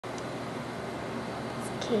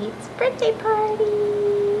Kate's birthday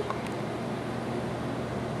party.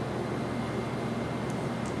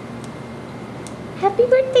 Happy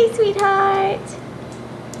birthday, sweetheart.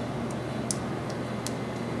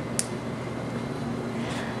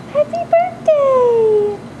 Happy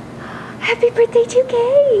birthday. Happy birthday to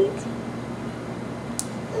Kate.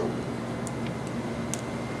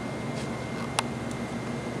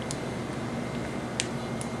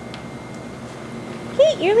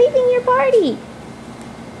 Kate, you're leaving your party.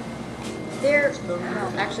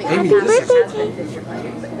 Actually, Happy birthday, Kate.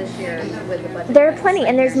 this year with the budget. There are plenty,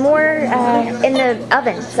 and there's more in the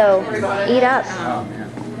oven, so eat up. So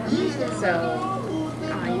you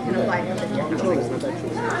can apply for the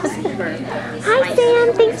different. Hi,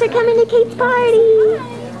 Sam. Thanks for coming to Kate's party.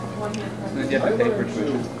 And you have to pay for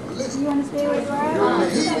tuition. You want to stay where you are?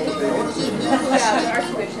 Yeah, our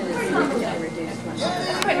tuition is significantly reduced.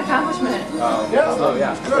 Quite an accomplishment. Oh,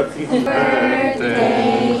 yeah. Birthday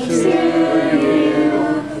to you.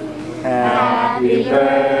 Happy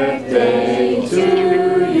birthday to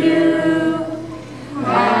you.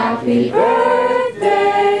 Happy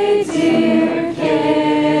birthday, dear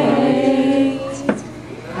Kate.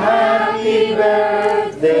 Happy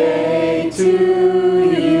birthday to you.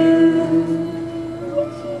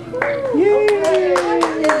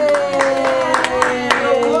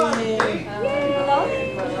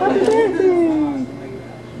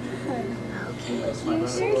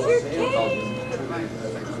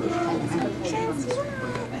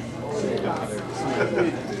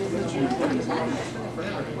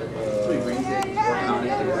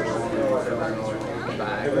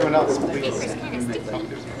 Everyone else, please.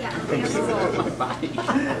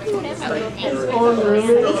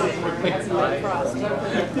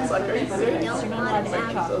 It's like, are you serious?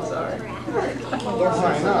 I'm so sorry.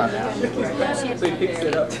 Why not? So he picks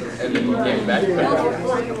it up and then he gave it back to me.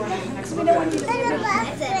 So I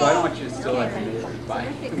don't want you to still have to buy.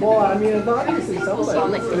 Well, I mean, it's obviously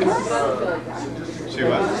somebody. She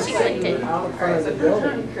was? She clicked it. Out in front of the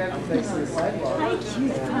building, next to the sidewalk. Hi,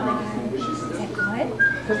 cute. Is that good?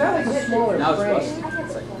 Because that was a smaller Now it's frame. busted.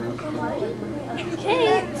 It's like,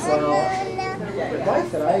 Okay. Well, the bike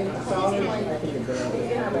that I saw, I think it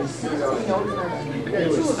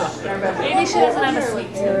Maybe she doesn't have a sweet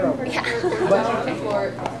tooth. terrible. Yeah. But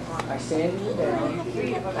I sanded it down.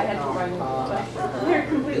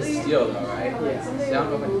 it's steel though, right? Yeah. See, I don't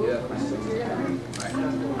know if I can do that.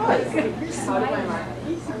 Right.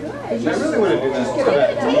 I really want to do that.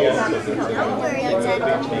 Don't worry, it's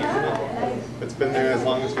It's been there as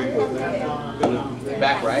long as we've lived there.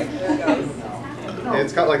 Back right? And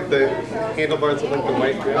it's got like the handlebars with like the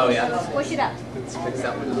white grip. Oh yeah. Push it up. It's fixed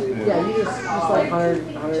up. Yeah, you just like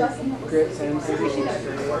 100 grits and scissors. And you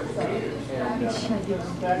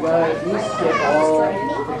gotta at least get all the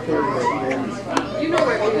clear grits. You know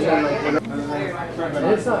where it is. And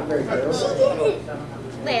it's not very good. Let's I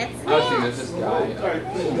was thinking there's this guy. 10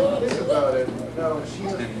 miles. She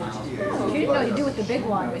didn't know what to do with the big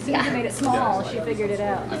one. As soon as you made it small, she figured it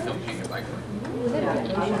out. I feel king of like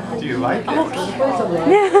Do you like it?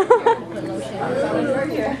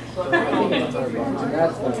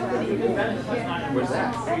 That's where's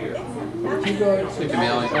that? you go So you can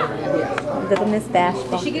mail it. Little Miss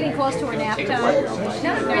Bashful. Is she getting close to her nap time?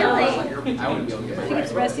 Not really. I wouldn't be able to get She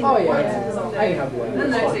keeps resting. Oh yeah, I can help you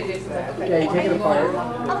with that. Yeah, you take it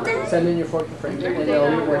apart, send in your fork and frame, and they'll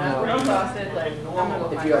leave it out.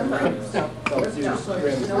 If you have frames, they'll do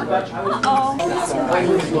rims.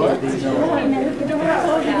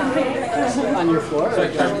 On your floor? So I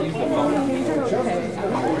tried to use the phone.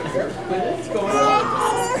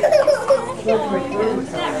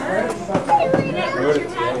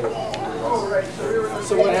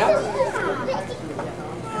 So what happened?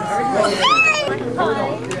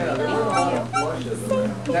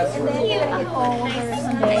 That's right.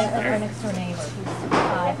 Someday our next door neighbor, who's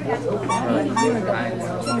 5 years old, a year ago,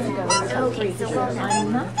 Okay, so well done.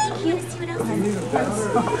 I'm not cute. See what else I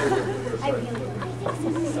really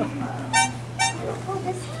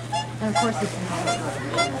and of course it's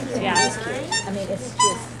yeah, it's cute. I mean, it's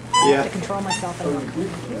just I have to control myself and not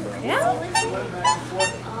yeah.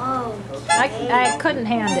 Oh. I couldn't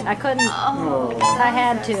hand it. I couldn't. I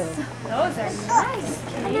had to. Those are nice.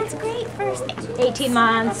 And that's great first. 18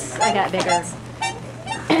 months. I got bigger.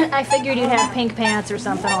 I figured you'd have pink pants or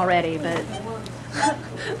something already, but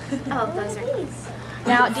Oh, those are nice.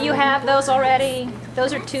 now do you have those already?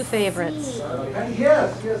 Those are 2 favorites.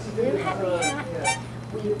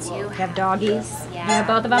 We do You have doggies? Yeah. You have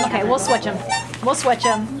both of them? Okay, we'll switch them. We'll switch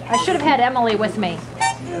them. I should have had Emily with me.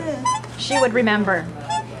 She would remember.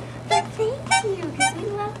 But thank you, because we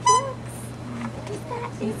love books.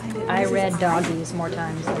 That is I read doggies more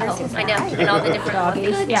times than I did I know, and all the different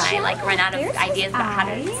doggies. Yeah, I like run out of ideas about how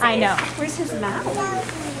to say I know. Where's his mouth?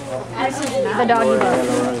 Where's his The mouth? doggy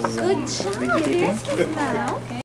book. Good job. There's his mouth.